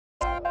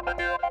The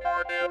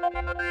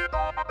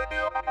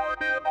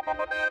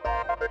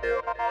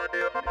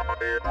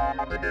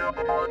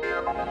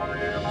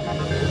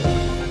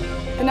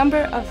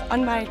number of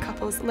unmarried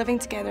couples living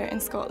together in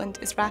Scotland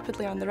is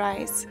rapidly on the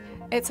rise.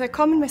 It's a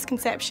common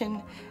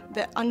misconception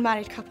that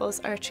unmarried couples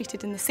are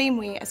treated in the same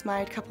way as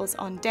married couples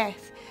on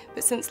death,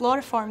 but since law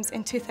reforms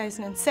in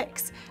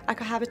 2006, a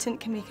cohabitant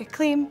can make a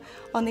claim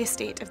on the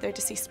estate of their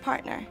deceased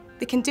partner.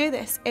 They can do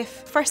this if,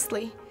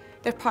 firstly,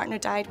 their partner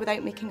died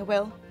without making a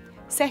will,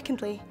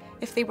 secondly,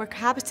 if they were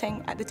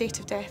cohabiting at the date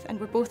of death and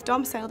were both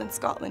domiciled in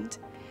Scotland,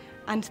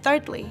 and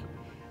thirdly,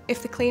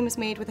 if the claim is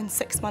made within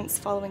 6 months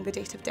following the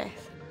date of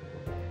death.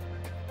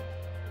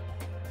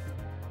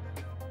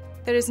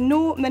 There is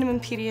no minimum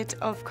period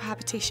of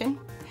cohabitation,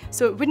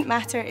 so it wouldn't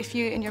matter if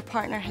you and your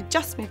partner had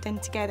just moved in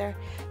together,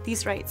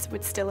 these rights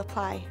would still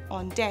apply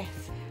on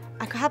death.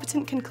 A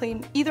cohabitant can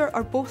claim either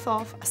or both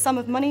of a sum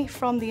of money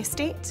from the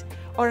estate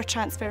or a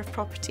transfer of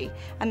property,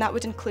 and that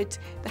would include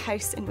the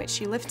house in which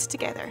you lived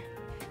together.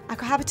 A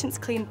cohabitant's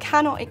claim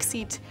cannot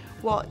exceed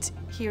what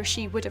he or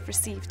she would have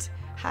received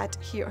had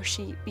he or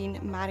she been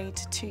married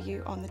to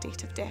you on the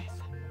date of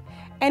death.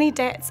 Any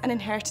debts and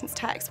inheritance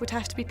tax would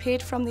have to be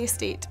paid from the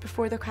estate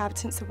before the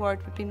cohabitant's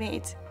award would be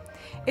made.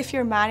 If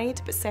you're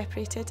married but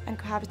separated and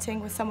cohabiting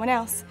with someone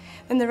else,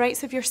 then the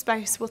rights of your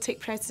spouse will take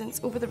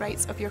precedence over the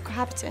rights of your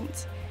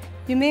cohabitant.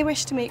 You may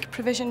wish to make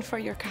provision for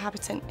your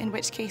cohabitant, in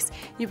which case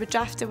you would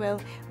draft a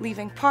will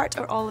leaving part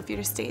or all of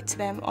your estate to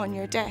them on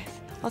your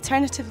death.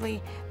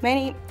 Alternatively,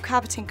 many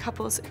cohabiting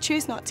couples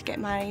choose not to get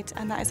married,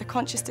 and that is a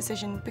conscious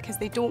decision because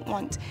they don't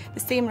want the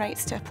same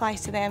rights to apply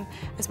to them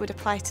as would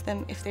apply to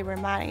them if they were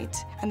married.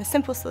 And the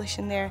simple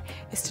solution there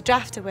is to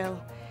draft a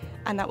will,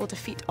 and that will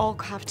defeat all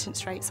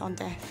cohabitants' rights on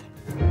death.